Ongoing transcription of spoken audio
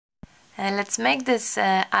Let's make this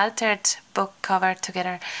altered book cover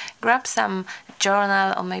together. Grab some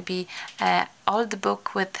journal or maybe old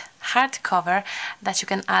book with hardcover that you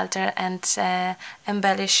can alter and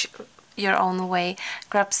embellish your own way.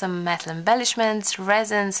 Grab some metal embellishments,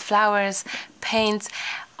 resins, flowers, paints,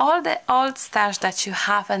 all the old stash that you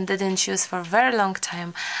have and didn't use for a very long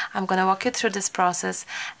time. I'm gonna walk you through this process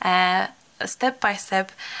step by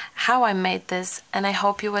step, how I made this, and I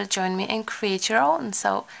hope you will join me and create your own.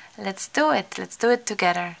 So let's do it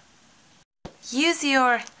together. Use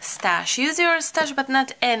your stash, but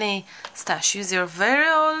not any stash. Use your very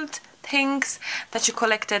old things that you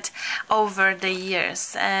collected over the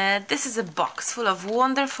years. This is a box full of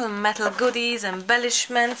wonderful metal goodies,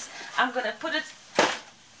 embellishments. I'm gonna put it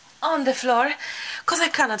on the floor because I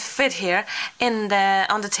cannot fit here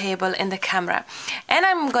on the table in the camera, and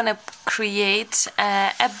I'm gonna create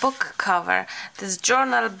a book cover, this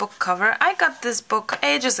journal book cover. I got this book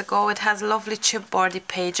ages ago. It has lovely chipboardy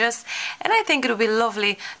pages, and I think it would be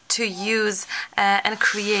lovely to use and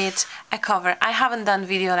create a cover. I haven't done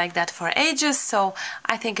video like that for ages, so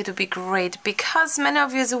I think it would be great because many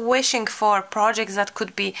of you are wishing for projects that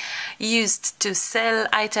could be used to sell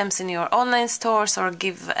items in your online stores or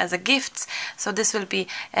give as a gift. So this will be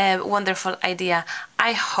a wonderful idea,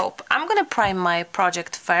 I hope. I'm gonna prime my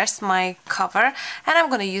project first, my cover, and I'm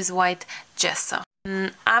gonna use white gesso.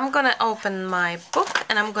 I'm gonna open my book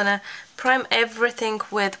and I'm gonna prime everything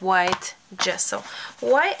with white gesso.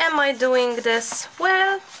 Why am I doing this?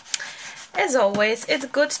 Well, as always, it's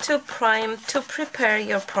good to prime to prepare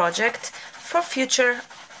your project for future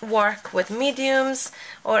work with mediums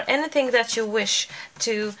or anything that you wish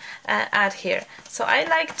to add here. So I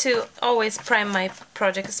like to always prime my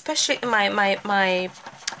project, especially my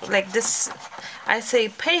like this, I say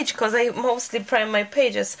page because I mostly prime my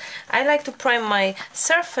pages. I like to prime my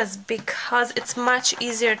surface because it's much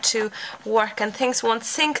easier to work and things won't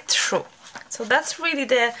sink through. So that's really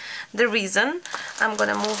the reason. I'm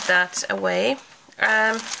gonna move that away.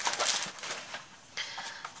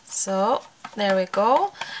 So there we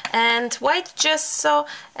go. And white gesso,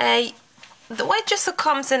 the white gesso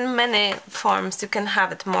comes in many forms. You can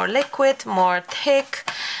have it more liquid, more thick.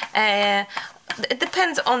 It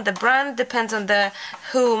depends on the brand, depends on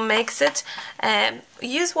who makes it.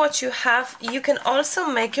 Use what you have. You can also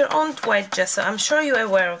make your own white gesso. I'm sure you're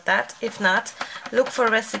aware of that. If not, look for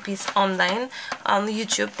recipes online on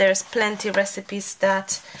YouTube. There's plenty of recipes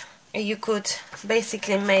that you could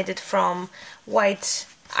basically made it from white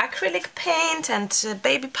acrylic paint and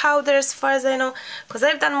baby powder, as far as I know, because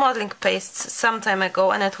I've done modeling pastes some time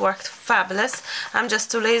ago and it worked fabulous. I'm just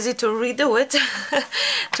too lazy to redo it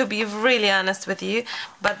to be really honest with you,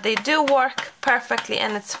 but they do work perfectly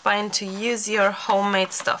and it's fine to use your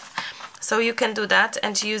homemade stuff. So you can do that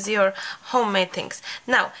and use your homemade things.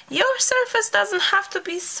 Now, your surface doesn't have to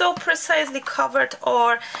be so precisely covered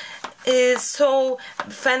or is so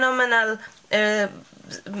phenomenal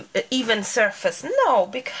even surface. No,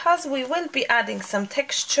 because we will be adding some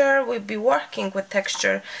texture, we'll be working with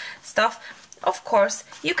texture stuff. Of course,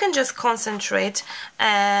 you can just concentrate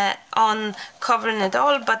on covering it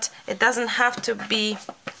all, but it doesn't have to be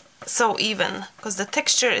so even because the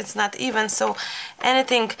texture is not even, so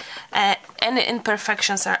anything, any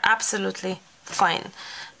imperfections are absolutely fine.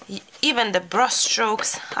 Even the brush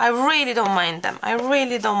strokes, I really don't mind them. I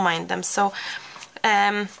really don't mind them. So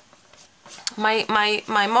my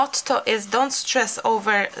motto is don't stress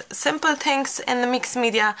over simple things in the mixed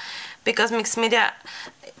media, because mixed media,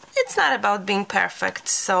 it's not about being perfect,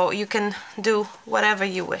 so you can do whatever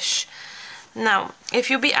you wish. Now, if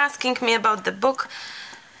you be asking me about the book,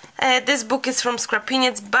 this book is from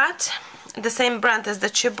Scrapinets, but the same brand as the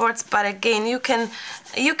chipboards, but again you can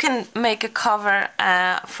make a cover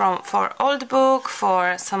for old book,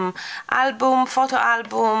 for some album, photo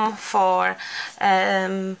album, for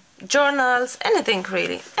journals, anything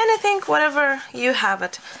really, anything, whatever you have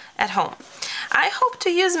it at home. I hope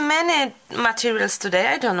to use many materials today.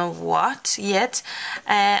 I don't know what yet.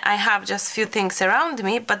 I have just few things around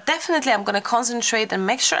me, but definitely I'm gonna concentrate and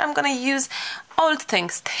make sure I'm gonna use old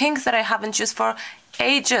things that I haven't used for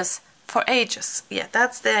ages. Yeah,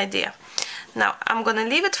 that's the idea. Now I'm gonna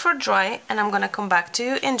leave it for dry and I'm gonna come back to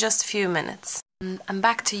you in just a few minutes. I'm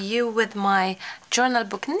back to you with my journal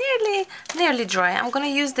book nearly dry. I'm gonna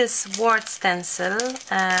use this word stencil.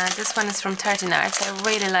 This one is from 13 Arts. I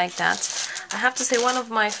really like that. I have to say, one of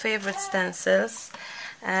my favorite stencils.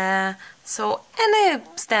 So any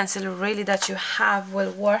stencil really that you have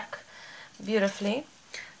will work beautifully.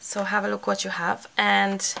 So have a look what you have.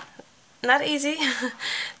 And not easy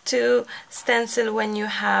to stencil when you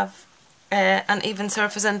have uneven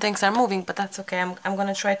surface and things are moving, but that's okay. I'm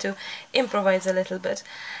gonna try to improvise a little bit,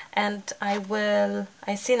 and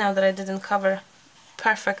I see now that I didn't cover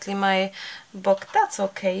perfectly my book. That's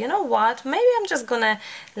okay. You know what, maybe I'm just gonna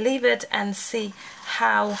leave it and see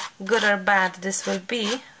how good or bad this will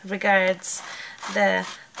be regards the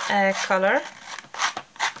color.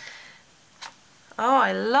 Oh,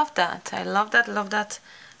 I love that. I love that, love that,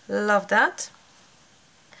 love that,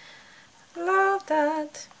 love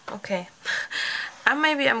that. Okay. And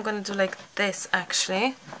maybe I'm gonna do like this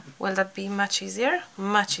actually. Will that be much easier?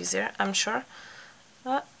 Much easier, I'm sure.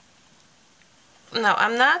 No,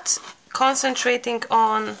 I'm not concentrating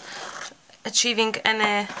on achieving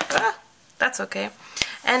any that's okay,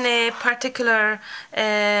 any particular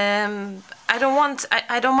I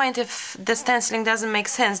don't mind if the stenciling doesn't make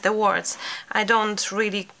sense, the words. I don't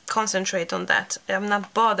really concentrate on that. I'm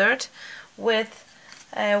not bothered with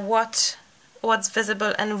what's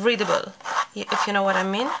visible and readable, if you know what I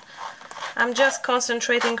mean. I'm just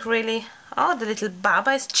concentrating really. Oh, the little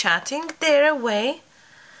Baba is chatting there away,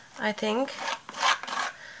 I think.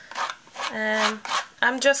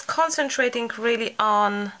 I'm just concentrating really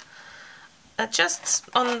on just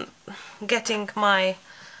on getting my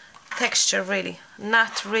texture, really,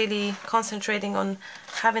 not really concentrating on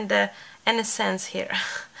having any sense here.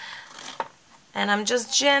 And I'm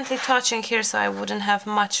just gently touching here so I wouldn't have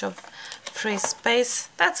much of free space.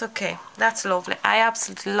 That's okay, that's lovely. I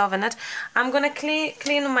absolutely loving it. I'm gonna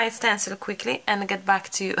clean my stencil quickly and get back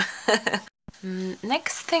to you.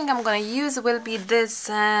 Next thing I'm gonna use will be this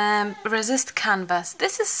resist canvas.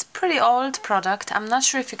 This is pretty old product. I'm not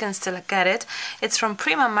sure if you can still get it. It's from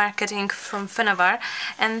Prima Marketing from Finavar,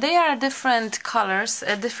 and they are different colors,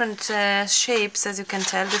 different shapes, as you can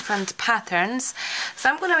tell, different patterns.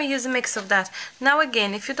 So I'm gonna use a mix of that. Now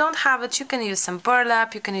again, if you don't have it, you can use some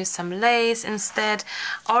burlap, you can use some lace instead,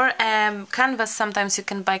 or canvas. Sometimes you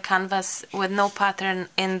can buy canvas with no pattern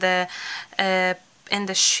in the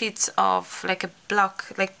sheets of, like a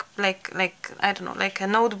block, like I don't know, like a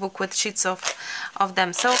notebook with sheets of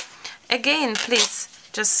them. So again, please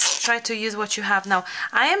just try to use what you have now.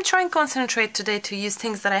 I am trying to concentrate today to use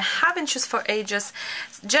things that I haven't used for ages,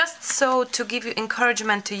 just so to give you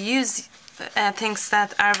encouragement to use things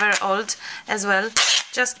that are very old as well.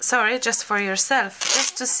 Just for yourself,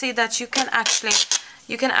 just to see that you can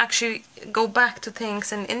actually go back to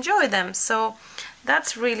things and enjoy them. So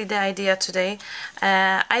that's really the idea today.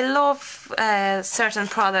 I love certain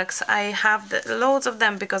products. I have loads of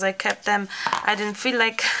them because I kept them. I didn't feel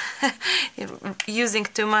like using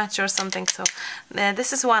too much or something. So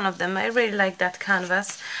this is one of them. I really like that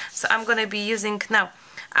canvas. So I'm gonna be using now.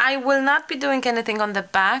 I will not be doing anything on the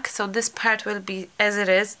back, so this part will be as it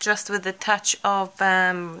is, just with a touch of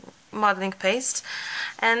modeling paste.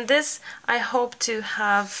 And this I hope to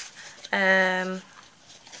have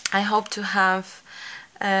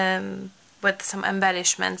with some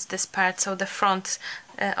embellishments, this part, so the front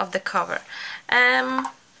of the cover.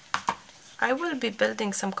 I will be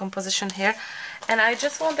building some composition here, and I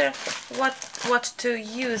just wonder what to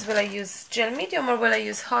use. Will I use gel medium or will I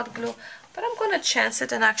use hot glue? But I'm gonna chance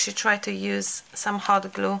it and actually try to use some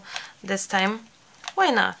hot glue this time. Why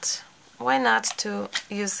not? Why not to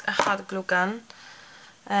use a hot glue gun?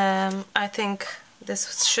 I think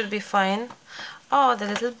this should be fine. Oh, the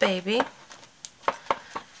little baby.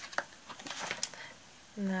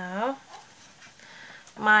 Now,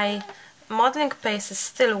 my modeling paste is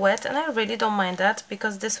still wet, and I really don't mind that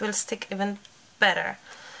because this will stick even better.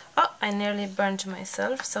 Oh, I nearly burned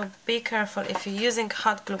myself, so be careful if you're using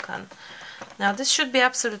hot glue gun. Now this should be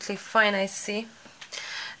absolutely fine, I see.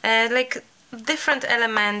 Like different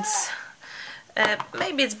elements,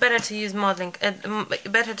 maybe it's better to use modeling,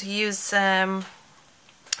 better to use,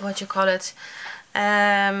 what you call it,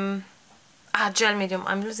 gel medium.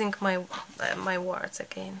 I'm losing my words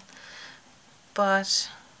again, but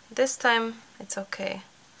this time it's okay.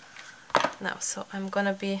 Now, so I'm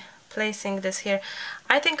gonna be placing this here.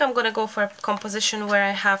 I think I'm gonna go for a composition where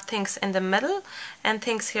I have things in the middle and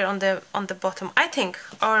things here on the bottom, I think,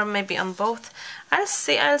 or maybe on both. I'll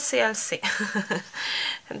see.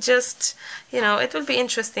 Just, you know, it will be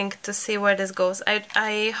interesting to see where this goes.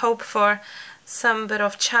 I hope for some bit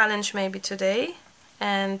of challenge maybe today,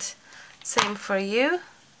 and same for you.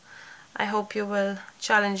 I hope you will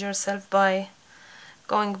challenge yourself by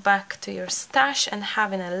going back to your stash and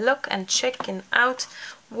having a look and checking out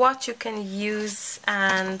what you can use.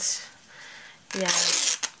 And yeah,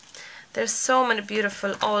 there's so many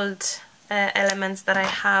beautiful old elements that I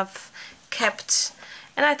have kept,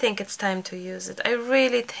 and I think it's time to use it. I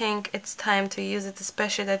really think it's time to use it,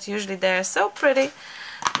 especially that usually they're so pretty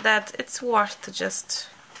that it's worth to just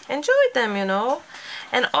enjoy them, you know.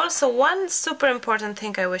 And also one super important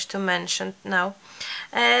thing I wish to mention now.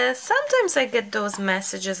 Sometimes I get those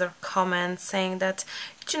messages or comments saying that,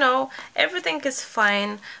 you know, everything is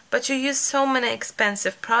fine, but you use so many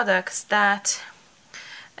expensive products that,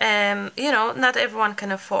 you know, not everyone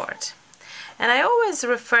can afford. And I always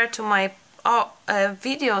refer to my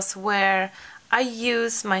videos where I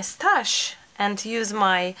use my stash and use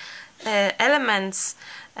my elements,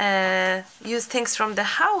 use things from the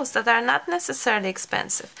house that are not necessarily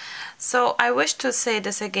expensive. So I wish to say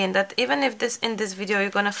this again, that even if in this video you're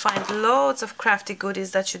gonna find loads of crafty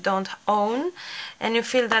goodies that you don't own, and you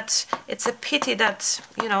feel that it's a pity that,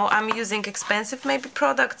 you know, I'm using expensive maybe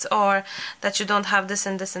products, or that you don't have this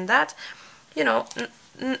and this and that, you know,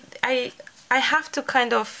 I have to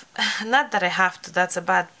kind of, not that I have to, that's a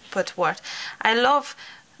bad put word, I love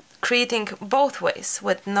creating both ways,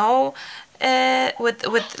 with no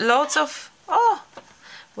with loads of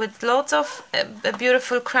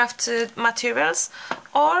beautiful craft materials,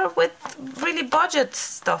 or with really budget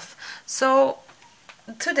stuff. So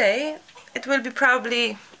today it will be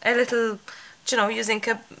probably a little, you know, using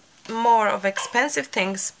more of expensive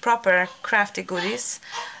things, proper crafty goodies.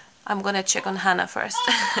 I'm gonna check on Hannah first.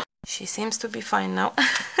 She seems to be fine now.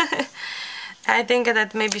 I think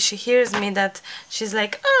that maybe she hears me, that she's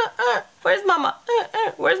like, where's mama?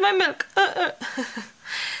 Where's my milk?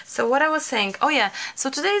 So what I was saying, oh yeah,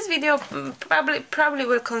 so today's video probably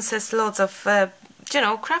will consist loads of, you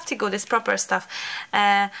know, crafty goodies, proper stuff,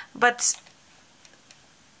 but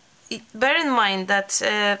bear in mind that,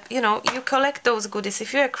 you know, you collect those goodies.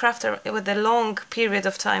 If you're a crafter with a long period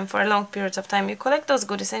of time, for a long period of time, you collect those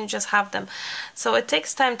goodies and you just have them. So it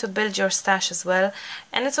takes time to build your stash as well,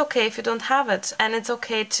 and it's okay if you don't have it, and it's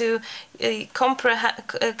okay to not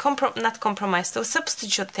compromise, to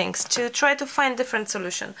substitute things, to try to find different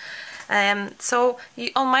solution. So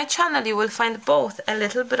on my channel you will find both, a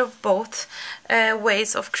little bit of both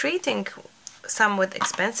ways of creating. Some with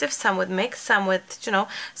expensive, some with mixed, some with, you know.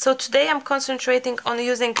 So today I'm concentrating on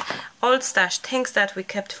using old stash, things that we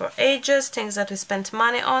kept for ages, things that we spent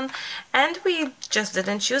money on, and we just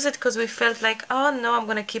didn't use it because we felt like, oh no, I'm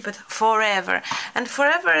gonna keep it forever. And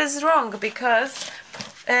forever is wrong, because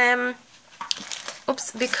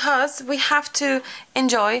because we have to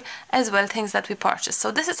enjoy as well things that we purchase.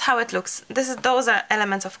 So this is how it looks. Those are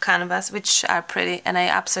elements of canvas which are pretty, and I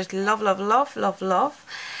absolutely love, love, love, love, love.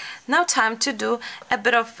 Now time to do a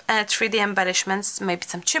bit of 3D embellishments, maybe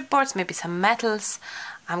some chipboards, maybe some metals.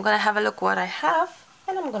 I'm gonna have a look what I have,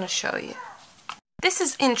 and I'm gonna show you. This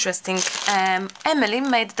is interesting. Emily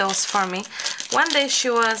made those for me. One day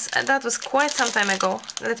that was quite some time ago.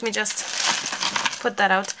 Let me just put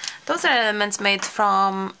that out. Those are elements made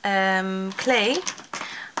from clay.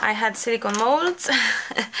 I had silicone molds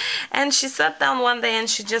and she sat down one day and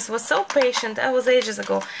she just was so patient. That was ages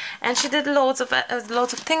ago, and she did loads of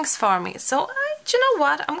things for me. So you know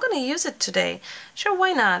what, I'm gonna use it today. Sure,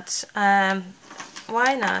 why not?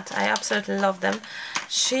 Why not? I absolutely love them.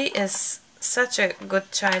 She is such a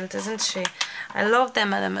good child, isn't she? I love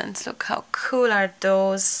them elements. Look how cool are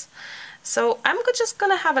those. So I'm just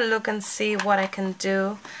gonna have a look and see what I can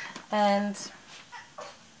do. And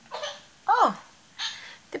oh,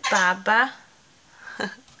 the baba.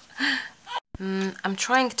 I'm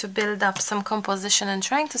trying to build up some composition and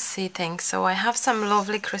trying to see things. So I have some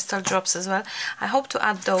lovely crystal drops as well. I hope to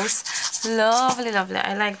add those. Lovely, lovely.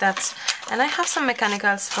 I like that. And I have some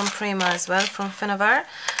mechanicals from Prima as well, from Fenovar.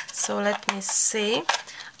 So let me see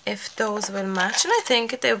if those will match. And I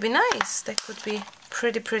think they will be nice. They could be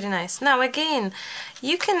pretty nice. Now again,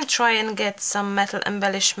 you can try and get some metal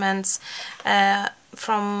embellishments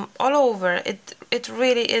from all over. It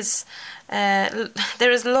really is,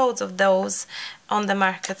 there is loads of those on the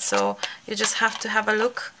market, so you just have to have a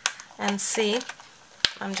look and see.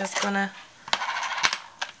 I'm just gonna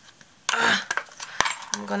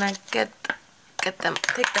I'm gonna get them,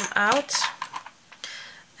 take them out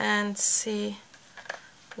and see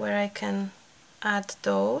where I can add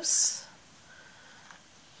those.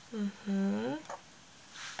 They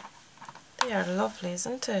are lovely,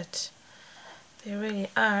 isn't it? They really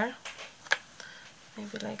are.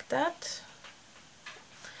 Maybe like that.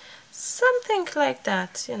 Something like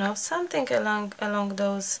that, you know, something along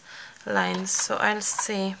those lines. So I'll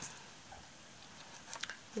see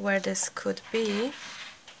where this could be.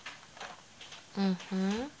 I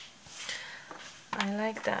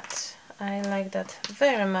like that. I like that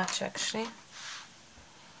very much, actually.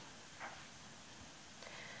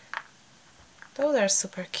 Those are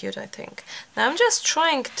super cute, I think. Now I'm just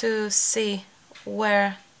trying to see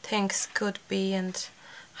where things could be and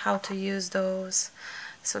how to use those.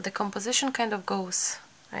 So the composition kind of goes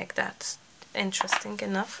like that. Interesting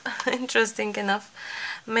enough. Interesting enough.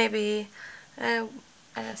 Maybe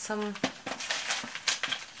some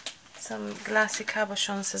glassy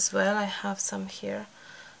cabochons as well. I have some here,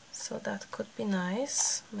 so that could be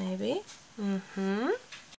nice, maybe.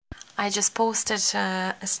 I just posted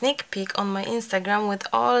a sneak peek on my Instagram with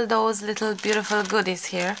all those little beautiful goodies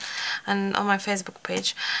here, and on my Facebook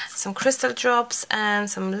page, some crystal drops and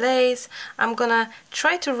some lace. I'm gonna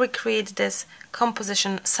try to recreate this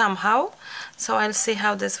composition somehow, so I'll see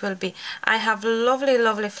how this will be. I have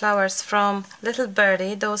lovely flowers from Little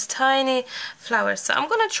Birdie, those tiny flowers, so I'm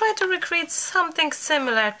gonna try to recreate something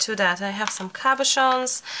similar to that. I have some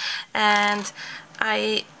cabochons, and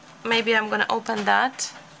maybe I'm gonna open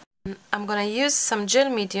that. I'm gonna use some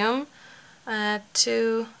gel medium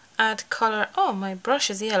to add color. Oh, my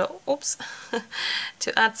brush is yellow. Oops.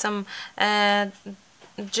 To add some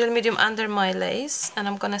gel medium under my lace, and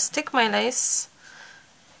I'm gonna stick my lace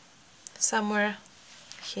somewhere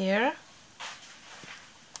here.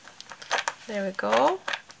 There we go.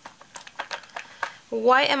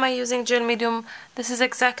 Why am I using gel medium? This is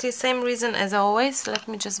exactly the same reason as always. Let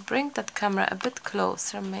me just bring that camera a bit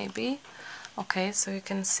closer, maybe. Okay, so you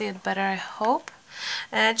can see it better, I hope.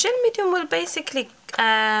 Gel medium will basically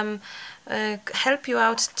help you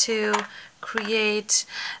out to create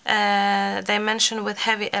dimension with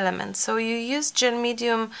heavy elements. So you use gel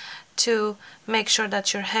medium to make sure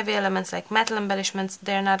that your heavy elements like metal embellishments,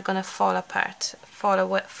 they're not gonna fall apart, fall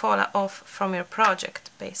off from your project,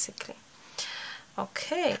 basically.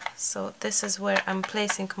 Okay, so this is where I'm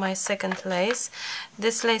placing my second lace.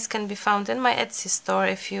 This lace can be found in my Etsy store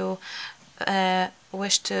if you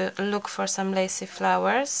wish to look for some lacy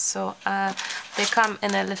flowers. So they come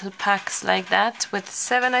in a little packs like that with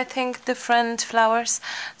 7, I think, different flowers,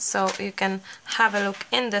 so you can have a look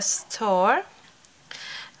in the store.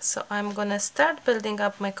 So I'm gonna start building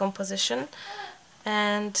up my composition,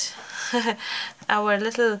 and our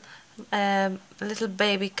little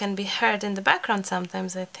baby can be heard in the background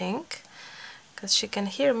sometimes, I think, because she can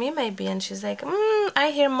hear me maybe, and she's like, I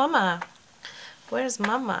hear mama. Where's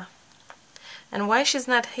mama? And why she's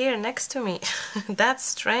not here next to me? That's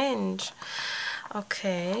strange.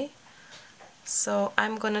 Okay, so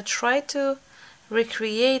I'm gonna try to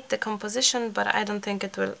recreate the composition, but I don't think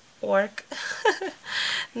it will work.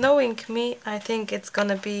 Knowing me, I think it's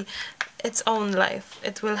gonna be its own life.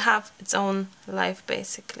 It will have its own life,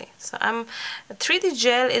 basically. So 3D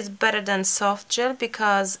gel is better than soft gel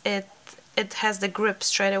because it has the grip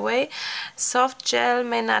straight away. Soft gel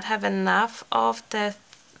may not have enough of the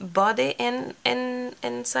body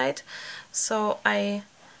inside, so I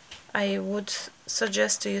would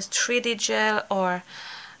suggest to use 3D gel or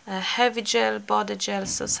a heavy gel, body gel,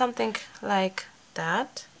 so something like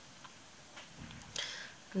that.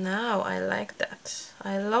 Now I like that.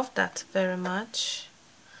 I love that very much.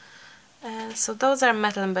 So those are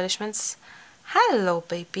metal embellishments. Hello,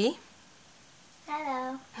 baby.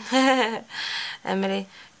 Hello. Emily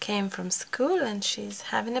came from school and she's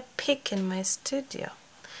having a peek in my studio.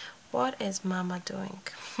 What is mama doing?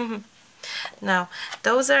 Now,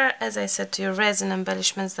 those are, as I said to you, resin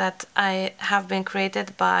embellishments that I have been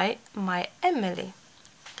created by my Emily.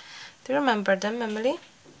 Do you remember them, Emily?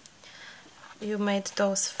 You made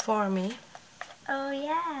those for me. Oh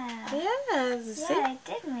yeah. Yes, yeah, see? I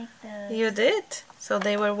did make those. You did. So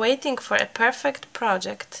they were waiting for a perfect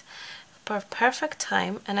project, for a perfect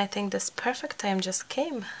time, and I think this perfect time just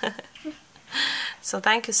came. So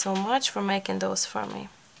thank you so much for making those for me.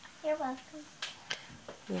 You're welcome.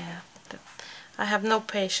 Yeah, I have no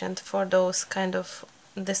patience for those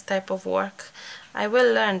this type of work. I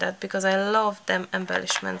will learn that because I love them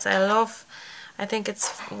embellishments. I think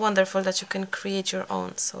it's wonderful that you can create your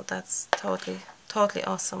own, so that's totally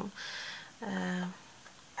awesome.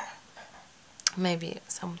 Maybe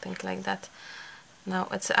something like that. Now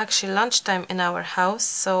it's actually lunchtime in our house,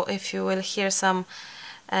 so if you will hear some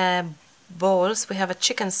bowls, we have a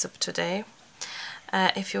chicken soup today.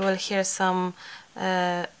 If you will hear some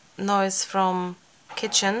noise from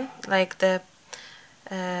kitchen, like the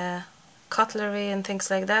cutlery and things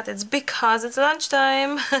like that, it's because it's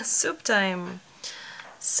lunchtime. Soup time.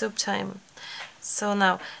 So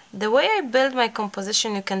now the way I build my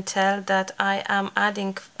composition, you can tell that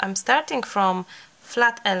I'm starting from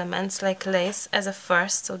flat elements like lace as a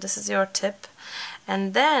first, so this is your tip,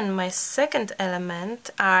 and then my second element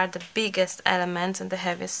are the biggest elements and the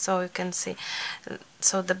heaviest, so you can see.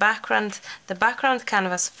 So the background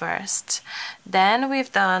canvas first, then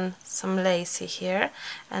we've done some lacy here,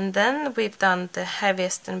 and then we've done the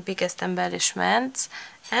heaviest and biggest embellishments,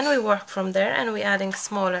 and we work from there, and we're adding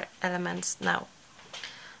smaller elements now.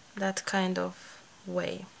 That kind of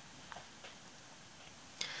way.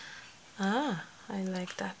 Ah, I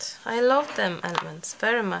like that. I love them elements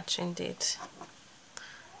very much indeed.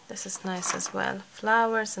 This is nice as well.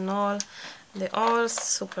 Flowers and all, they're all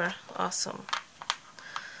super awesome.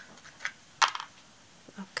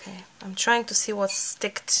 Okay, I'm trying to see what's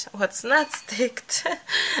sticked, what's not sticked.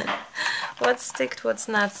 What's sticked, what's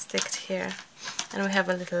not sticked here. And we have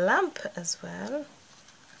a little lamp as well.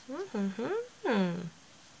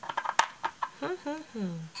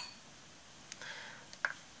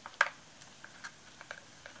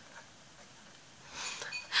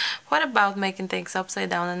 What about making things upside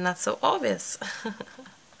down and not so obvious?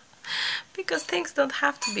 Because things don't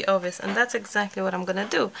have to be obvious, and that's exactly what I'm gonna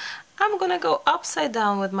do. I'm gonna go upside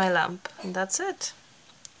down with my lamp, and that's it.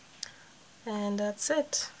 And that's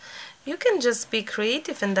it. You can just be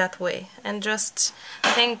creative in that way and just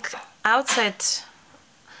think outside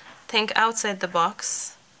the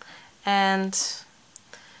box and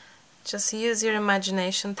just use your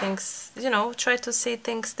imagination. Things, you know, try to see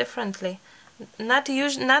things differently. Not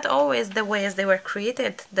always the way as they were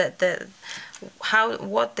created,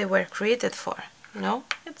 what they were created for, you know.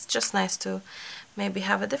 It's just nice to maybe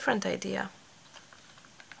have a different idea.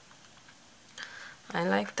 I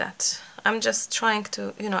like that. I'm just trying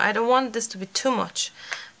to, you know, I don't want this to be too much,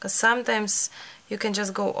 because sometimes you can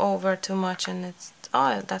just go over too much and it's,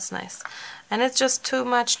 oh, that's nice, and it's just too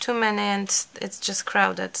much, too many, and it's just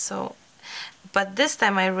crowded. So, but this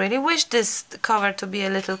time I really wish this cover to be a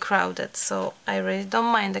little crowded, so I really don't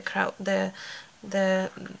mind the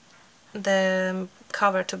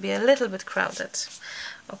cover to be a little bit crowded.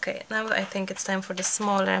 Okay, now I think it's time for the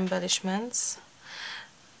smaller embellishments.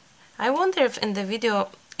 I wonder if in the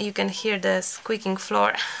video you can hear the squeaking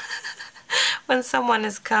floor when someone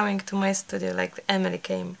is coming to my studio, like Emily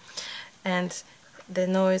came, and the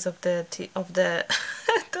noise of the of the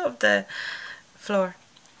floor.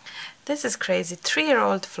 This is crazy.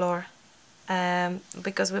 3-year-old floor,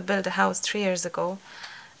 because we built a house 3 years ago,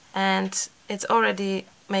 and it's already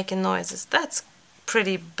making noises. That's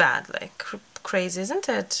pretty bad, like crazy, isn't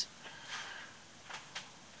it?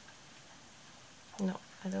 No,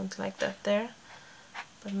 I don't like that there,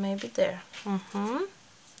 but maybe there.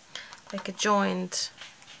 Like a joint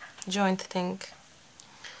thing.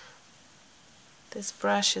 This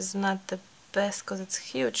brush is not the best because it's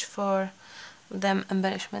huge for them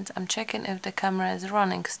embellishments. I'm checking if the camera is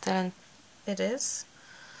running still, and it is.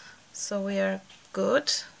 So we are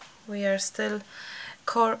good. We are still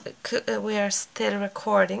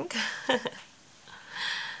recording.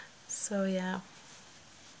 So yeah.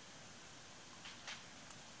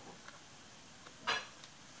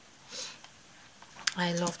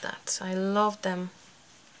 I love that. I love them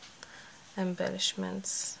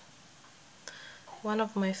embellishments. One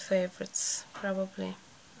of my favorites probably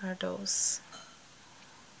are those.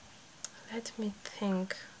 Let me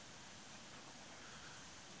think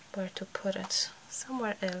where to put it.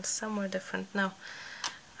 Somewhere else, somewhere different. Now,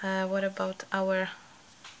 what about our...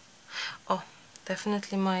 Oh,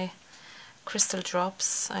 definitely my crystal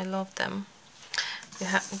drops. I love them. You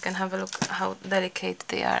can have a look how delicate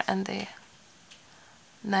they are, and they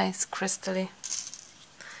nice crystally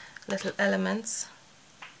little elements,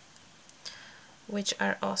 which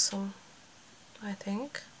are awesome, I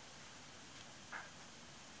think.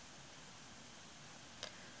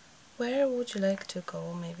 Where would you like to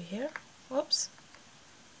go? Maybe here? Whoops.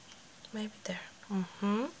 Maybe there.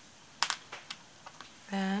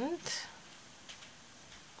 And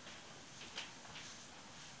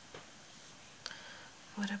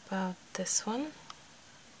what about this one?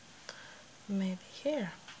 Maybe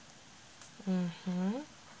here.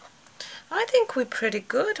 I think we're pretty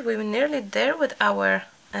good. We're nearly there with our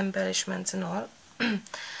embellishments and all.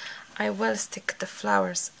 I will stick the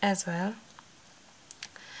flowers as well.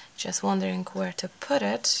 Just wondering where to put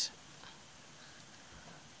it.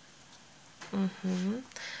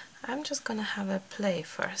 I'm just gonna have a play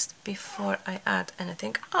first before I add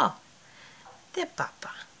anything. Oh, the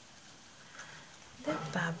Baba. The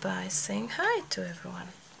Baba is saying hi to everyone,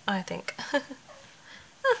 I think.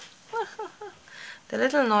 The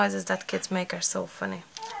little noises that kids make are so funny.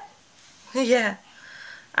 Yeah,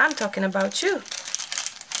 I'm talking about you.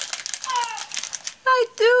 I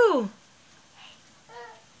do.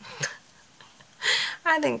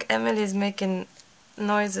 I think Emily is making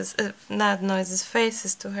noises, not noises,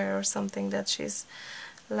 faces to her or something, that she's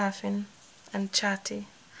laughing and chatty.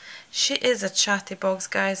 She is a chatty box,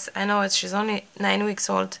 guys. I know it. She's only 9 weeks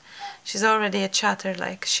old. She's already a chatter.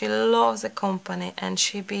 Like, she loves the company, and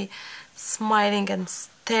she be smiling and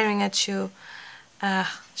staring at you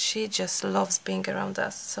She just loves being around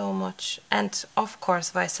us so much, and of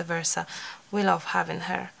course vice versa, we love having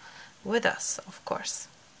her with us, of course.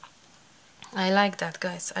 I like that,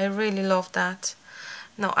 guys. I really love that.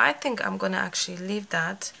 No, I think I'm gonna actually leave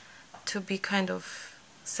that to be kind of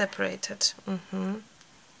separated.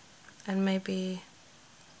 And maybe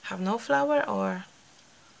have no flower, or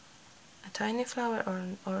a tiny flower,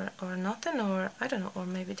 or nothing, or I don't know, or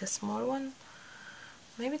maybe the small one.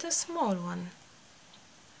 Maybe the small one.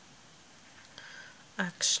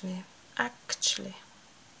 Actually.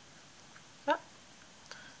 Oh,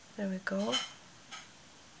 there we go.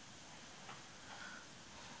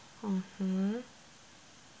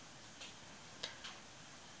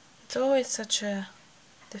 It's always such a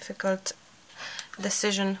difficult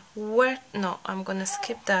decision where... No, I'm gonna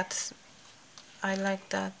skip that. I like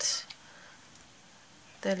that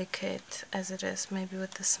delicate as it is, maybe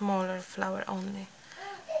with the smaller flower only.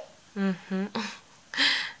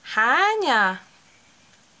 Hania!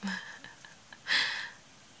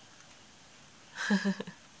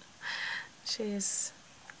 She's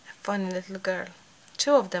a funny little girl.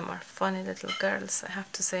 Two of them are funny little girls, I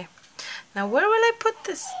have to say. Now where will I put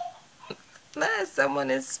this?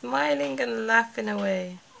 Someone is smiling and laughing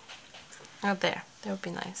away. Oh, there. That would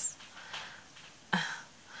be nice.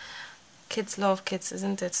 Kids love kids,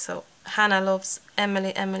 isn't it? So Hannah loves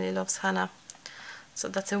Emily, Emily loves Hannah. So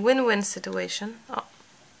that's a win-win situation. Oh.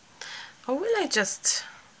 Or will I just...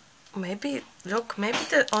 Maybe, look, maybe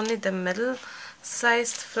only the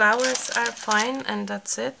middle-sized flowers are fine and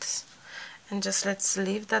that's it. And just let's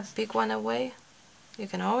leave that big one away. You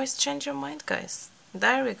can always change your mind, guys.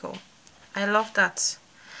 There we go. I love that.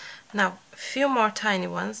 Now, a few more tiny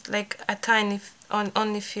ones, like a tiny,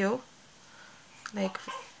 only few. Like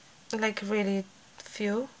really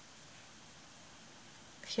few.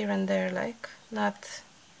 Here and there, like,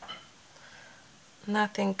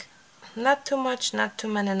 nothing, not too much, not too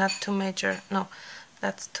many, not too major. No,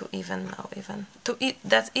 that's too even now, even.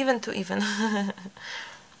 That's even too even.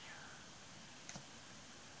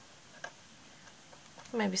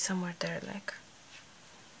 Maybe somewhere there, like.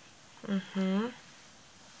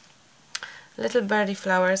 Little birdie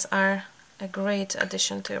flowers are a great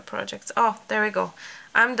addition to your projects. Oh, there we go.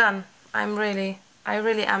 I'm done. I really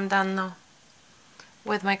am done now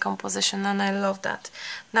with my composition, and I love that.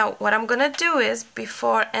 Now, what I'm gonna do is,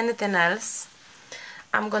 before anything else,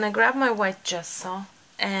 I'm gonna grab my white gesso,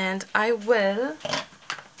 and I will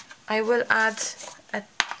add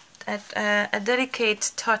a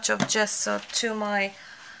delicate touch of gesso to my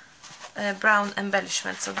brown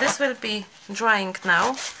embellishment. So this will be drying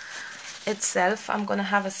now itself. I'm gonna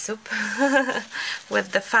have a soup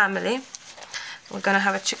with the family. We're gonna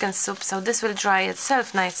have a chicken soup, so this will dry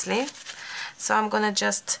itself nicely. So I'm gonna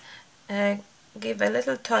just give a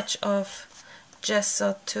little touch of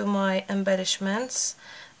gesso to my embellishments.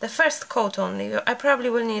 The first coat only. I probably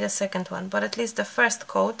will need a second one, but at least the first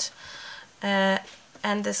coat, and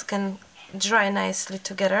this can dry nicely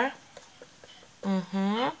together.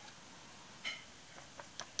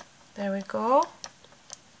 There we go.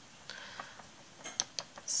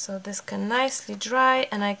 So this can nicely dry,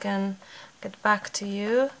 and I can get back to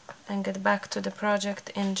you and get back to the project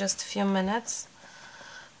in just a few minutes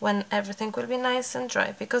when everything will be nice and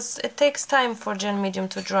dry, because it takes time for gel medium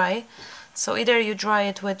to dry. So either you dry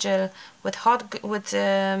it with gel, with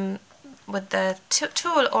the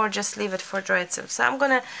tool, or just leave it for dry itself. So I'm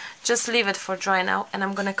gonna just leave it for dry now, and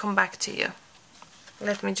I'm gonna come back to you.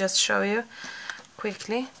 Let me just show you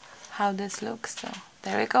quickly how this looks. So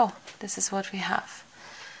there we go. This is what we have.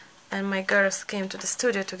 And my girls came to the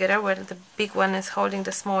studio together, where the big one is holding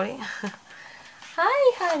the smallie.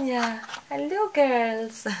 Hi, Hania. Hello,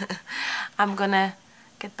 girls. I'm gonna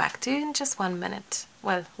get back to you in just 1 minute.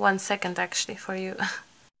 Well, 1 second actually for you.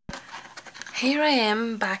 Here I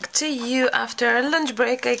am back to you after a lunch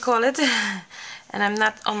break, I call it. And I'm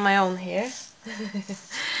not on my own here.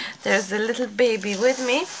 There's a little baby with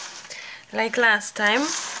me. Like last time,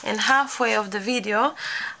 in halfway of the video,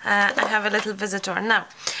 I have a little visitor. Now,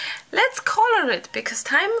 let's color it, because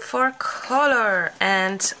time for color.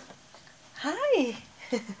 And hi!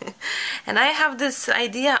 And I have this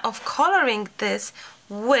idea of coloring this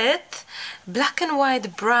with black and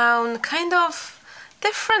white, brown, kind of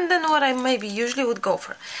different than what I maybe usually would go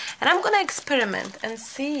for. And I'm gonna experiment and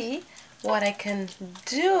see what I can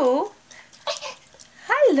do.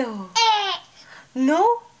 Hello!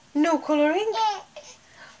 No? No coloring?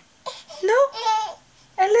 No?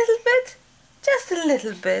 A little bit? Just a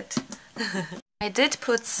little bit. I did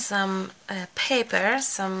put some paper,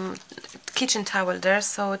 some kitchen towel there,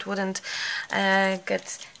 so it wouldn't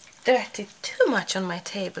get dirty too much on my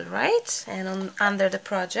table, right? And under the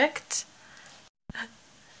project.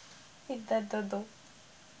 Eat that dodo.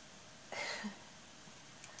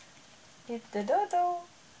 Eat the dodo.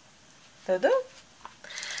 Dodo.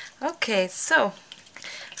 Okay, so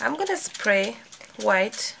I'm gonna spray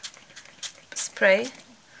white spray.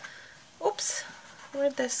 Oops, where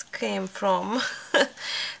this came from.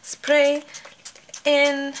 Spray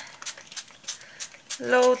in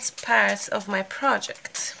loads parts of my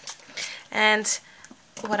project. And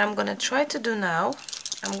what I'm gonna try to do now,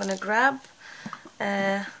 I'm gonna grab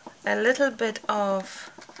a little bit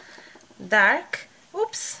of dark,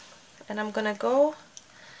 oops, and I'm gonna go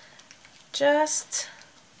just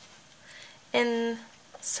in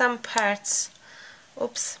some parts.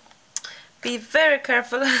 Oops, be very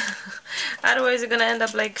careful, otherwise you're gonna end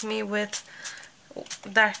up like me with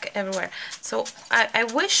dark everywhere. So I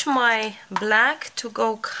wish my black to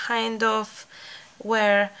go kind of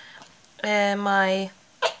where my,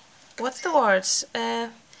 what's the words,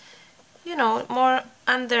 you know, more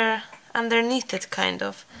underneath it, kind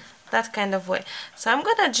of that kind of way. So I'm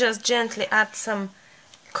gonna just gently add some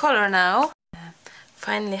color now.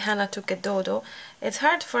 Finally Hannah took a dodo. It's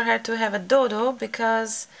hard for her to have a dodo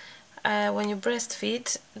because when you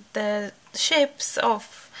breastfeed, the shapes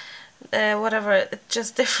of whatever, it's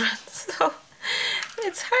just different, so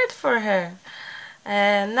it's hard for her.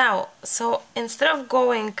 Now, so instead of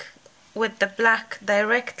going with the black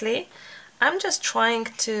directly, I'm just trying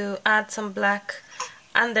to add some black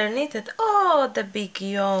underneath it. Oh, the big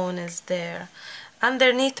yawn is there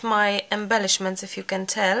underneath my embellishments, if you can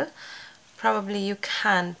tell. Probably you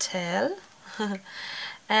can tell.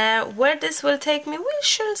 Where this will take me, we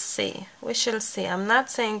shall see. We shall see. I'm not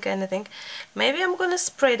saying anything. Maybe I'm gonna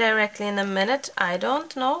spray directly in a minute. I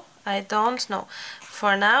don't know. I don't know.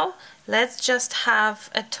 For now, let's just have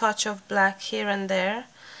a touch of black here and there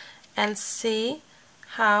and see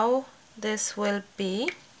how this will be.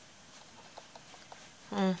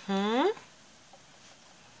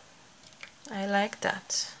 I like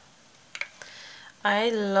that. I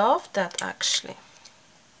love that, actually.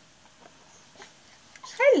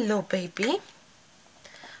 Hello, baby.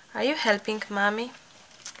 Are you helping mommy?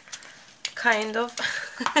 Kind of.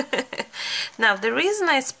 Now, the reason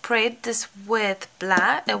I sprayed this with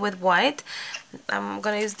black, with white, I'm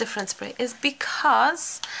gonna use different spray, is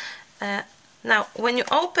because now when you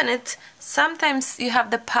open it, sometimes you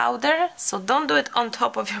have the powder, so don't do it on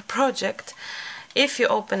top of your project if you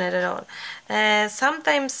open it at all.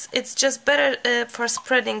 Sometimes it's just better for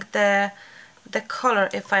spreading the color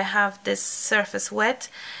if I have this surface wet,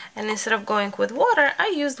 and instead of going with water, I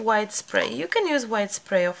used white spray. You can use white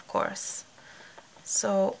spray, of course.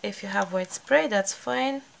 So if you have white spray, that's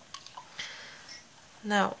fine.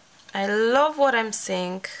 Now, I love what I'm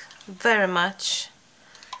seeing very much.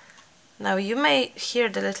 Now you may hear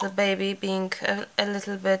the little baby being a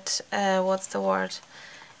little bit, what's the word,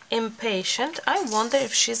 impatient. I wonder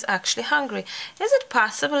if she's actually hungry. Is it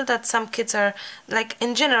possible that some kids are, like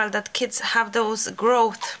in general, that kids have those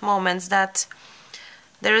growth moments, that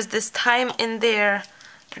there is this time in their,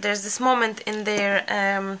 there's this moment in their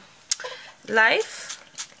life,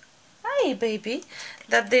 hi baby,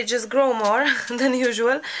 that they just grow more than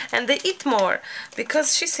usual and they eat more,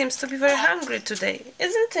 because she seems to be very hungry today,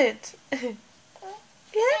 isn't it?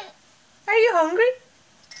 Yeah? Are you hungry?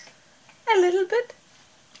 A little bit?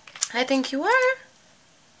 I think you are.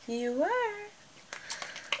 You are.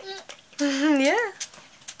 Yeah.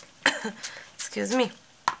 Excuse me.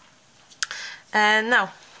 And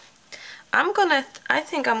now, I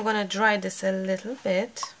think I'm gonna dry this a little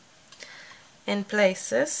bit in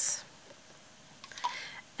places.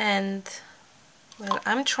 And, well,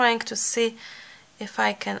 I'm trying to see if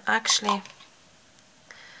I can actually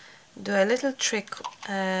do a little trick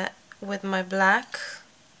with my black.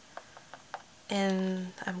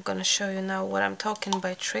 And I'm gonna show you now what I'm talking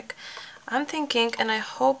by trick. I'm thinking, and I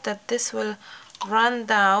hope that this will run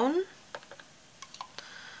down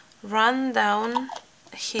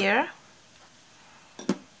here,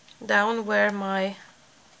 down where my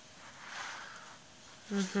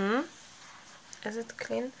is it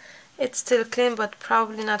clean? It's still clean, but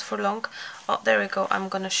probably not for long. Oh, there we go. I'm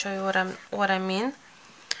gonna show you what I mean.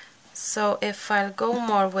 So if I'll go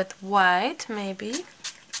more with white, maybe.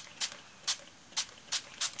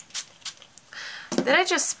 Did I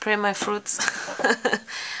just spray my fruits?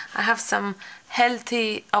 I have some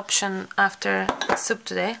healthy option after soup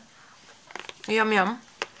today. Yum yum.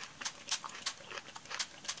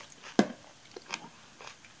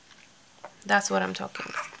 That's what I'm talking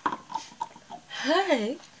about.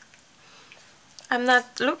 Hey, I'm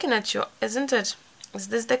not looking at you, isn't it? Is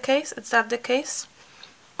this the case? Is that the case?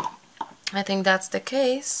 I think that's the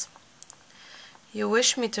case. You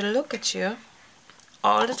wish me to look at you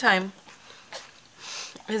all the time,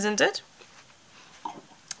 isn't it?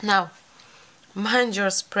 Now, mind your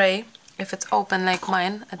spray if it's open like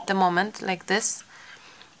mine at the moment, like this,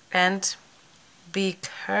 and be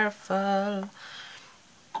careful,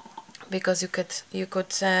 because you could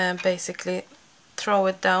basically throw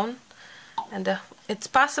it down, and it's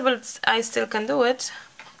possible I still can do it.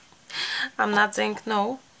 I'm not saying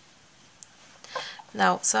no.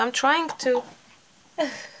 Now, so I'm trying to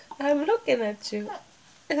I'm looking at you.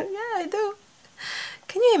 Yeah, I do.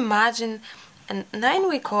 Can you imagine a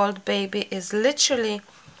 9-week-old baby is literally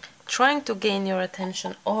trying to gain your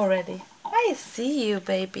attention already? I see you,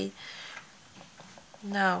 baby.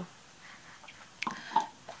 Now,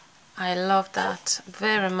 I love that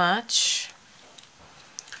very much.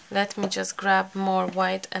 Let me just grab more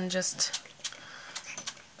white and just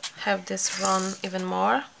have this run even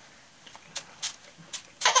more.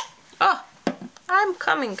 Oh, I'm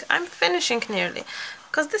coming. I'm finishing nearly.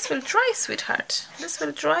 Because this will dry, sweetheart. This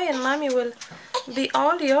will dry and mommy will be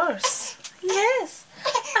all yours. Yes,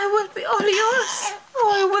 I will be all yours.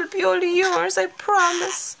 Oh, I will be all yours. I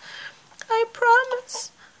promise. I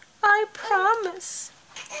promise. I promise.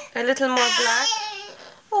 A little more black.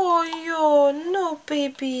 Oh, no,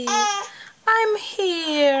 baby. I'm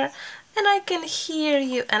here. And I can hear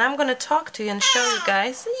you. And I'm going to talk to you and show you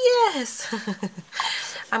guys. Yes.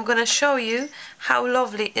 I'm going to show you how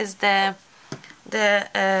lovely is the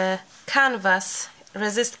canvas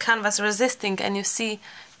resisting, and you see,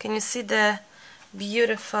 can you see the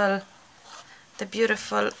beautiful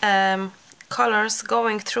colors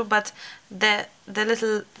going through, but the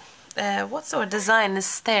little what's our design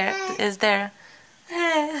is there.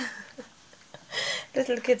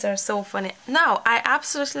 Little kids are so funny. Now I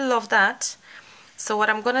absolutely love that. So what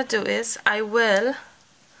I'm gonna do is I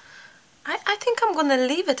think I'm gonna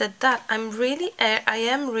leave it at that. I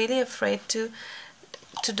am really afraid to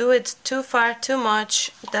do it too far, too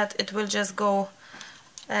much, that it will just go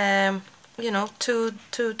you know, to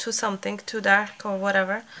something too dark or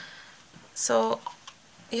whatever. So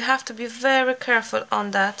you have to be very careful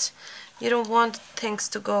on that. You don't want things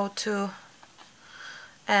to go to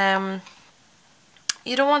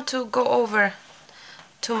you don't want to go over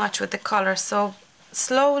too much with the color. So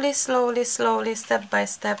slowly, step by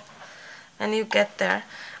step, and you get there.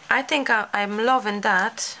 I think I'm loving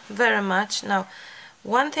that very much. Now,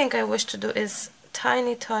 one thing I wish to do is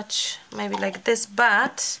tiny touch, maybe like this,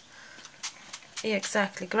 but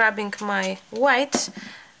exactly, grabbing my white,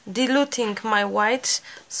 diluting my white,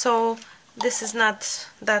 so this is not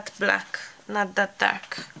that black, not that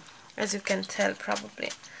dark, as you can tell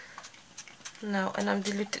probably. Now, and I'm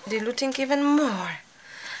diluting even more.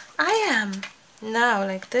 I am. Now,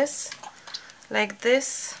 like this,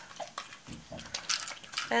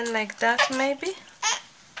 and like that maybe.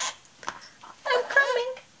 I'm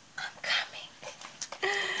coming.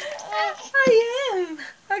 I am.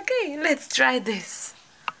 Okay, let's try this.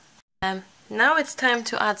 Now it's time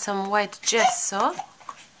to add some white gesso.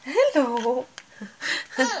 Hello.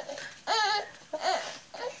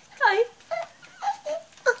 Hi.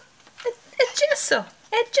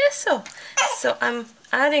 A gesso. So I'm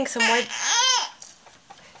adding some white.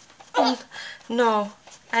 Oh, no,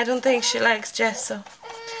 I don't think she likes gesso.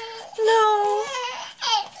 No.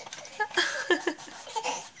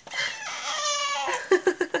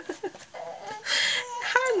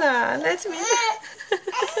 Hannah, let me.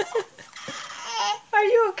 Are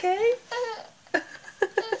you okay?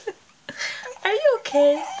 Are you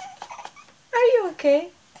okay? Are you okay?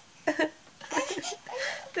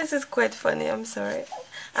 This is quite funny, I'm sorry.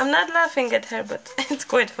 I'm not laughing at her, but it's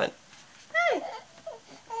quite fun. Hi.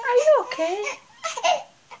 Are you okay?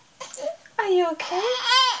 Are you okay?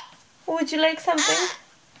 Would you like something?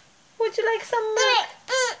 Would you like some milk?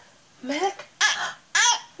 Milk?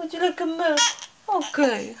 Would you like a milk?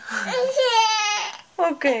 Okay.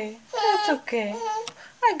 Okay, that's okay.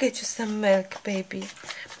 I'll get you some milk, baby.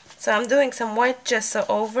 So I'm doing some white gesso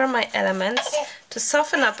over my elements to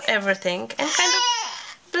soften up everything and kind of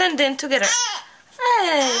blend in together.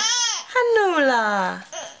 Hey, Hanula.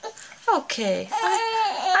 Okay,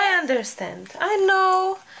 I understand. I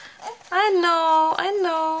know.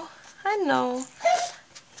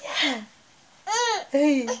 Yeah.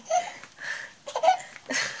 Hey.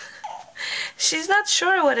 She's not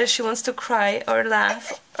sure whether she wants to cry or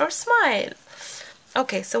laugh or smile.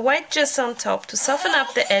 Okay, so white gesso on top to soften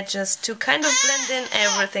up the edges, to kind of blend in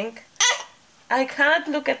everything. I can't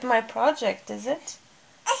look at my project, is it?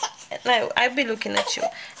 No, I'll be looking at you.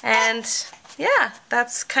 And yeah,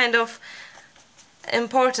 that's kind of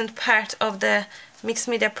important part of the mixed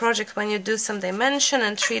media project when you do some dimension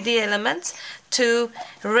and 3D elements, to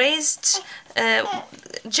raised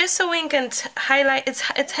gessoing and highlight.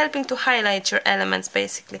 It's helping to highlight your elements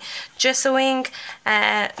basically. Gessoing,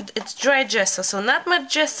 it's dry gesso, so not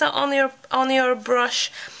much gesso on your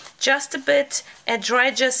brush, just a bit, a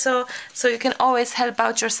dry gesso, so you can always help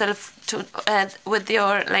out yourself to with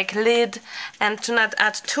your like lid, and to not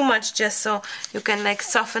add too much gesso. You can like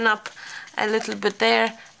soften up a little bit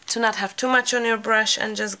there, to not have too much on your brush,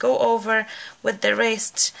 and just go over with the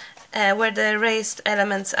raised where the raised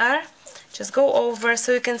elements are. Just go over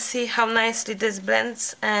so you can see how nicely this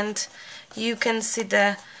blends, and you can see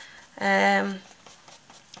the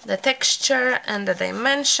texture and the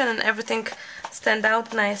dimension and everything stand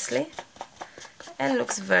out nicely, and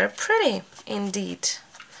looks very pretty indeed.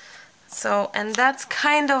 So, and that's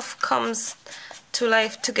kind of comes to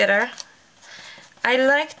life together. I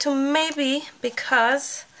like to, maybe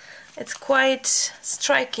because it's quite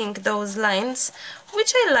striking, those lines,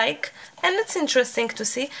 which I like, and it's interesting to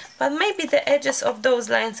see, but maybe the edges of those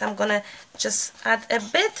lines I'm gonna just add a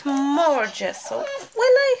bit more gesso. Will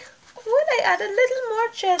I add a little more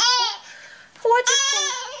gesso? What do you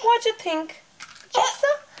think? What do you think? Gesso?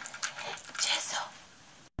 Gesso.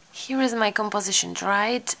 Here is my composition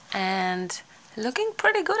dried and looking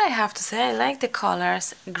pretty good, I have to say. I like the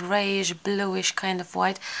colors, grayish, bluish kind of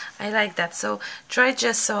white. I like that. So dry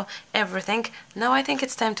gesso everything. Now I think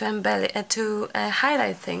it's time to embellish,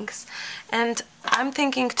 highlight things, and I'm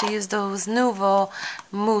thinking to use those Nouveau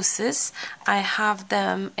mousses. I have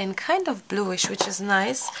them in kind of bluish, which is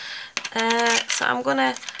nice. So I'm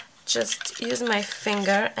gonna just use my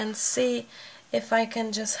finger and see if I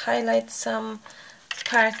can just highlight some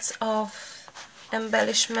parts of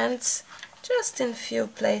embellishments, just in few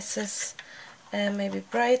places, maybe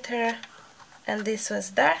brighter, and this was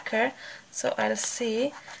darker, so I'll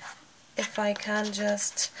see if I can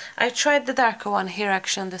just... I tried the darker one here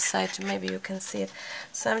actually on the side, maybe you can see it.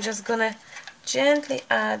 So I'm just gonna gently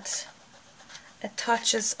add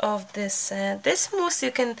touches of this this mousse.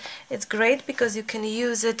 You can, it's great because you can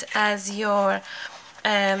use it as your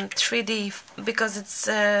 3D, because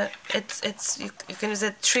you can use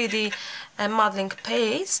a 3D modeling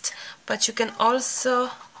paste, but you can also,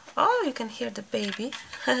 oh, you can hear the baby.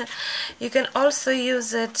 You can also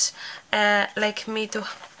use it like me to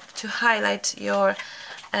highlight your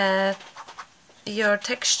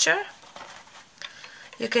texture.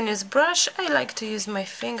 You can use brush. I like to use my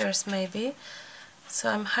fingers maybe. So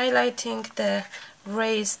I'm highlighting the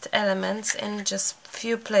raised elements in just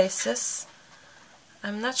few places.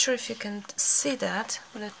 I'm not sure if you can see that.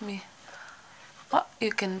 Let me... Oh,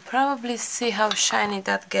 you can probably see how shiny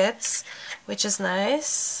that gets, which is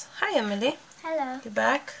nice. Hi, Emily. Hello. You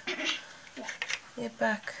back? Yeah. You're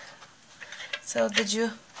back. So, did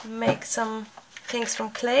you make some things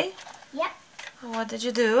from clay? Yeah. What did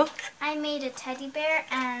you do? I made a teddy bear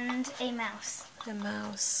and a mouse. A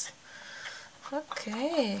mouse.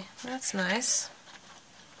 Okay, that's nice.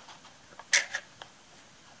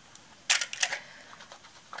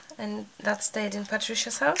 And that stayed in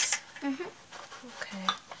Patricia's house? Mhm. Okay.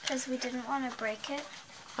 Because we didn't want to break it.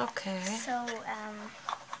 Okay. So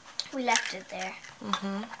we left it there.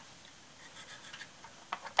 Mhm.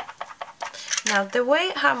 Now the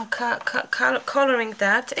way I'm coloring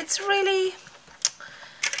that, it's really,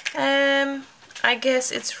 I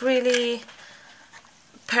guess it's really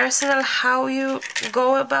personal how you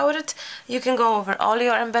go about it. You can go over all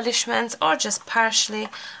your embellishments or just partially.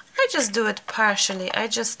 I just do it partially. I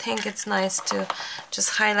just think it's nice to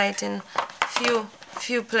just highlight in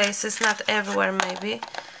few places, not everywhere maybe.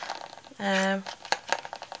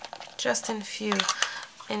 Just in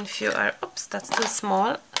few are, oops, that's too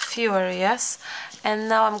small. Few areas. And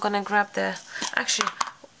now I'm gonna grab the, actually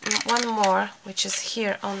one more, which is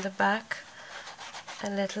here on the back. A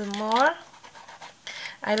little more.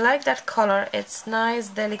 I like that color. It's nice,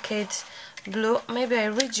 delicate blue. Maybe I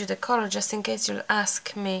read you the color just in case you'll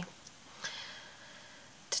ask me.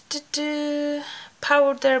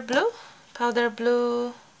 Powder blue? Powder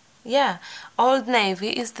blue. Yeah, Old Navy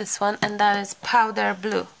is this one, and that is powder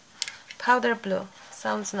blue. Powder blue.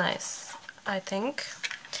 Sounds nice, I think.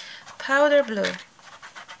 Powder blue.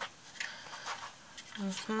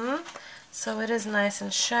 So it is nice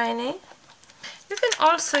and shiny. You can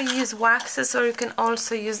also use waxes, or you can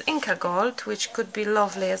also use Inca Gold, which could be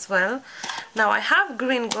lovely as well. Now I have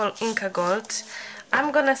green gold, Inca Gold.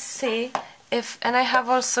 I'm gonna see if, and I have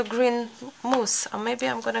also green mousse, or maybe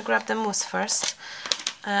I'm gonna grab the mousse first.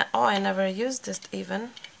 Oh, I never used it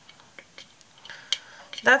even.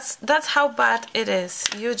 That's how bad it is.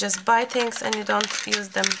 You just buy things and you don't use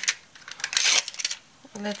them.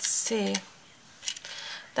 let's see.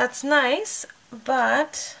 That's nice,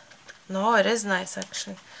 but no, it is nice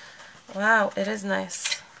actually. Wow, it is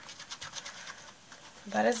nice.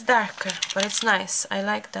 But it's darker, but it's nice. I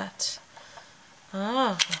like that.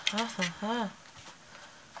 Ah,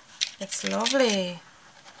 it's lovely.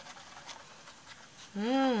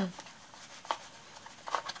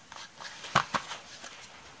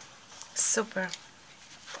 Super.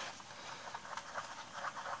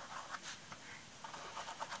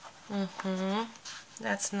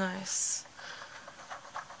 That's nice.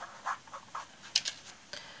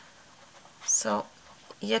 So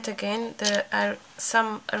yet again, there are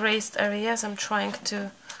some erased areas. I'm trying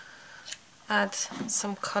to add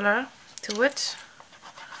some color to it.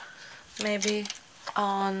 Maybe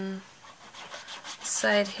on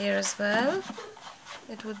side here as well.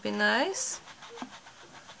 It would be nice.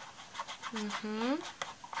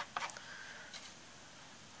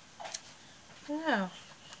 Yeah.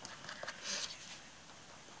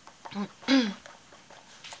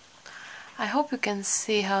 I hope you can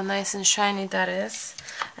see how nice and shiny that is.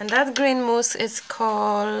 And that green mousse is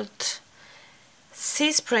called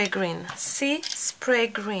Sea Spray Green. Sea Spray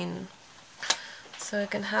Green. So you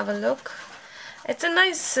can have a look. It's a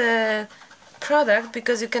nice product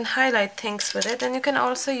because you can highlight things with it, and you can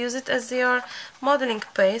also use it as your modeling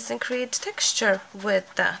base and create texture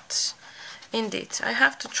with that. Indeed, I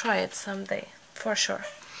have to try it someday, for sure.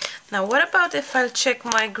 Now, what about if I'll check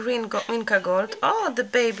my green Inca Gold? Oh, the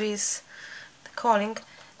baby's calling.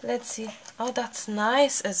 Let's see. Oh, that's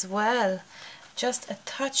nice as well. Just a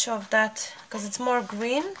touch of that, because it's more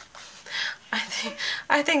green.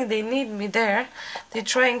 I think they need me there. They're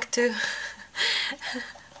trying to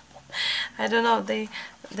I don't know, the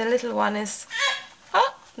little one is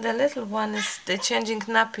they're changing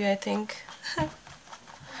nappy, I think.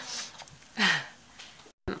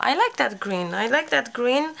 I like that green. I like that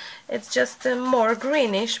green. It's just more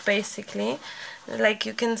greenish, basically. Like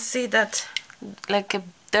you can see that, like a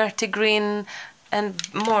dirty green and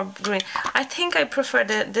more green. I think I prefer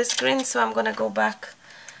this green, so I'm gonna go back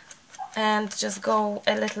and just go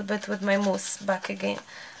a little bit with my mousse back again.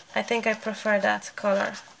 I think I prefer that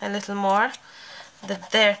color a little more. The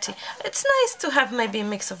dirty. It's nice to have maybe a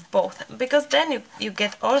mix of both, because then you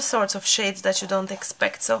get all sorts of shades that you don't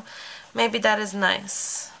expect. So maybe that is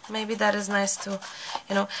nice. Maybe that is nice to,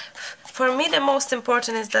 you know. For me, the most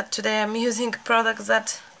important is that today I'm using products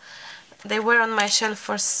that they were on my shelf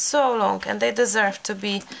for so long, and they deserve to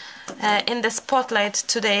be in the spotlight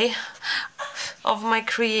today of my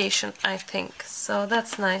creation, I think. So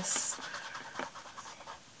that's nice.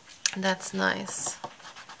 That's nice.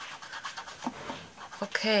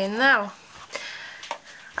 Okay, now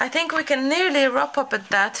I think we can nearly wrap up at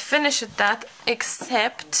that, finish at that,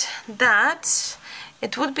 except that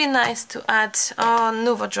it would be nice to add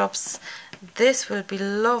Nuvo drops. This will be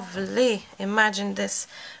lovely. Imagine this,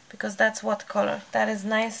 because that's what color? That is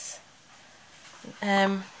nice.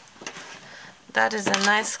 That is a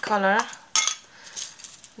nice color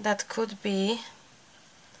that could be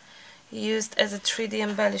used as a 3D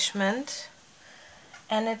embellishment,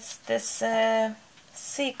 and it's this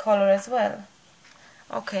sea color as well.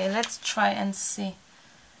 Okay, let's try and see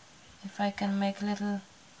if I can make little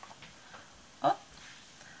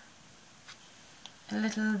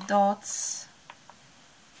dots.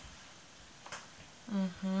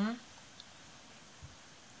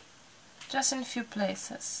 Just in a few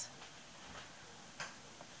places.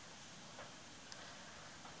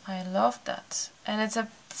 I love that, and it's a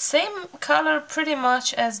same color pretty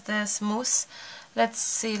much as this mousse. Let's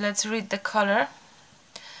see, let's read the color.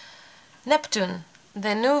 Neptune,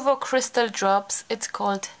 the Nuvo crystal drops. It's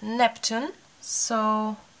called Neptune.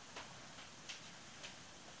 So,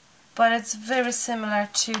 but it's very similar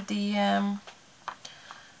to the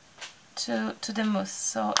to the mousse.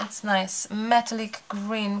 So it's nice, metallic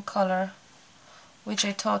green color, which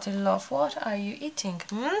I totally love. What are you eating?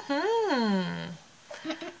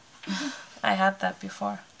 I had that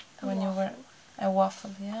before when you were a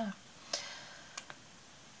waffle, yeah.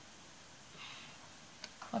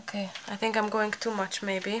 Okay, I think I'm going too much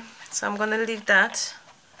maybe, so I'm gonna leave that.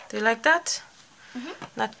 Do you like that?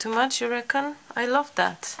 Not too much, you reckon? I love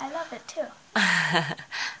that. I love it too.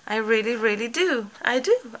 I really, really do. I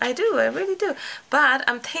really do. But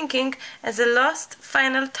I'm thinking, as a last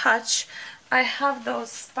final touch, I have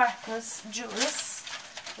those sparkles jewels.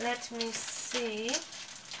 Let me see.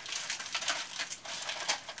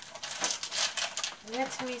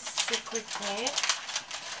 Let me see quickly.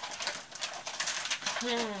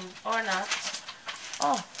 Or not.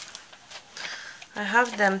 Oh, I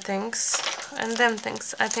have them things and them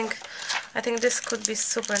things. I think this could be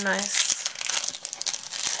super nice.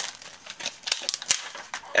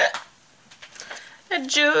 A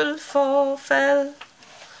jewel fell.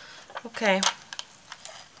 Okay.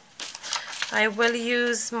 I will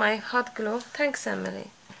use my hot glue. Thanks,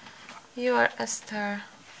 Emily. You are a star.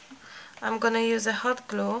 I'm gonna use a hot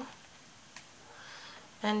glue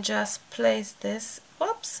and just place this.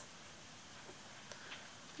 Whoops.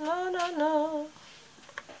 No.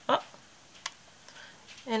 Oh.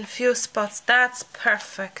 In few spots. That's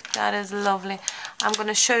perfect. That is lovely. I'm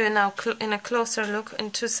gonna show you now in a closer look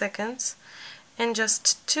in 2 seconds. In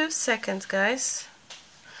just 2 seconds, guys.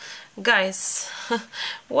 Guys.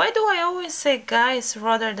 Why do I always say guys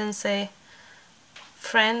rather than say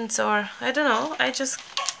friends, or I don't know, I just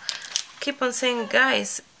keep on saying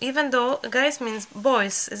guys, even though guys means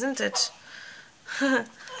boys, isn't it?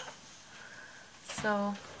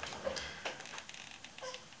 So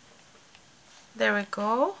there we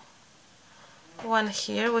go. One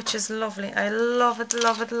here, which is lovely. I love it.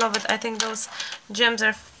 I think those gems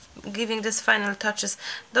are giving this final touches.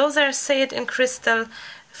 Those are Say It in Crystal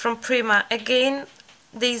from Prima. Again,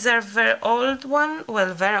 these are very old one.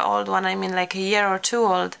 Well, very old one, I mean like a year or 2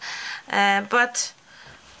 old. But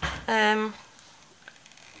I'm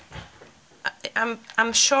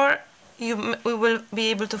sure we will be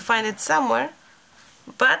able to find it somewhere.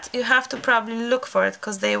 But you have to probably look for it,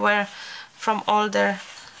 because they were from older,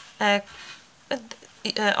 in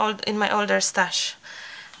my older stash.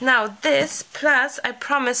 Now this, plus I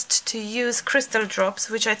promised to use crystal drops,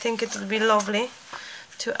 which I think it would be lovely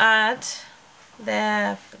to add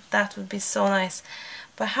there. That would be so nice.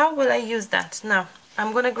 But how will I use that? Now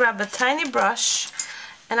I'm gonna grab a tiny brush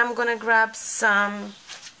and I'm gonna grab some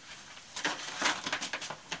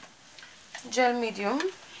gel medium,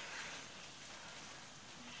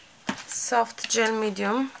 soft gel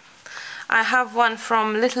medium. I have one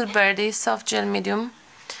from Little Birdie, soft gel medium,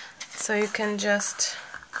 so you can just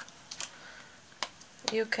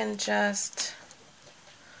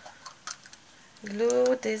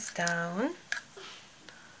glue this down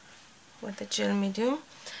with the gel medium.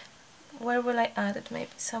 Where will I add it?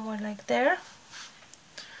 Maybe somewhere like there.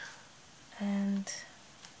 And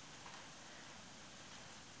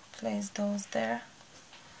place those there.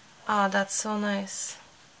 Ah, that's so nice.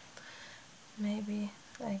 Maybe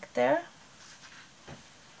like there.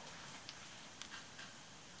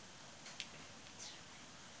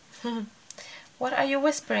 What are you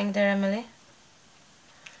whispering there, Emily?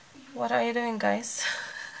 What are you doing, guys?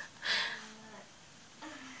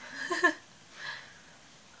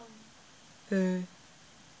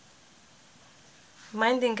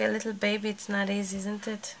 Minding a little baby, it's not easy, isn't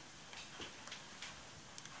it?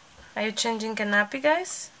 Are you changing a nappy,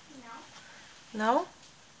 guys? No. No?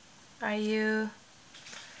 Are you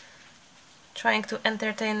trying to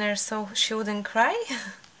entertain her so she wouldn't cry?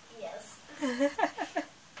 Yes.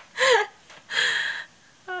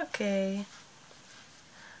 Okay.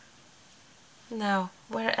 Now,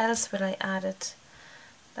 where else will I add it?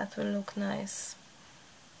 That will look nice.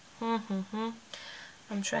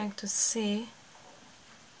 I'm trying to see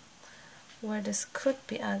where this could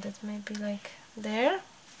be added. Maybe like there.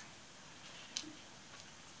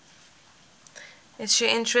 Is she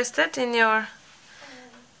interested in your...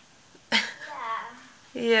 Yeah.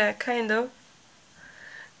 Yeah, kind of.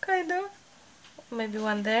 Maybe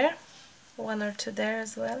one there, 1 or 2 there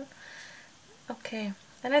as well. Okay,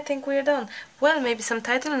 and I think we're done. Well, maybe some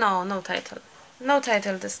title? No, no title. No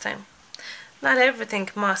title this time. Not everything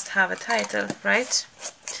must have a title, right?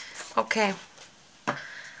 Okay.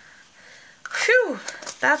 Phew,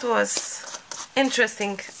 that was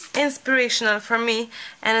interesting, inspirational for me,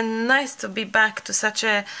 and nice to be back to such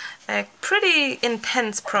a pretty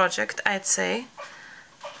intense project, I'd say.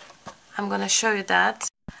 I'm gonna show you that.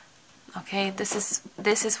 Okay, this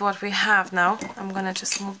is what we have now. I'm gonna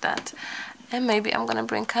just move that, and maybe I'm gonna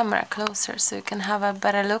bring camera closer so you can have a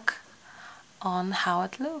better look on how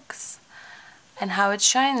it looks and how it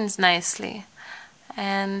shines nicely.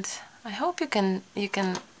 And I hope you can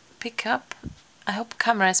pick up. I hope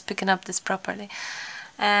camera is picking up this properly.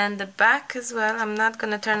 And the back as well. I'm not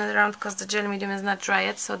gonna turn it around because the gel medium is not dry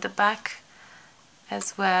yet. So the back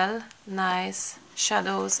as well, nice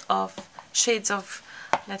shadows of shades of.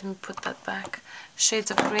 Let me put that back.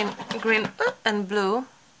 Shades of green and blue.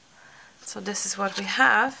 So this is what we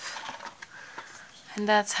have, and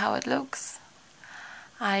that's how it looks.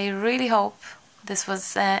 I really hope this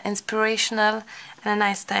was inspirational and a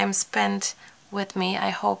nice time spent with me. I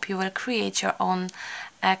hope you will create your own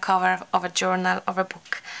cover of a journal, of a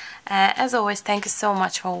book. As always, thank you so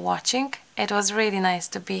much for watching. It was really nice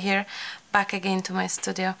to be here, back again to my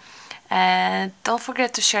studio. Don't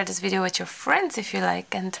forget to share this video with your friends if you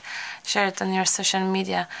like, and share it on your social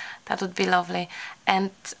media. That would be lovely.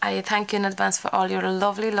 And I thank you in advance for all your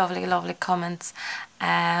lovely comments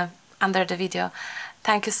under the video.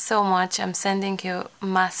 Thank you so much. I'm sending you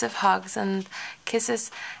massive hugs and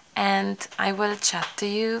kisses, and I will chat to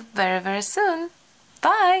you very soon.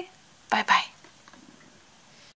 Bye. Bye.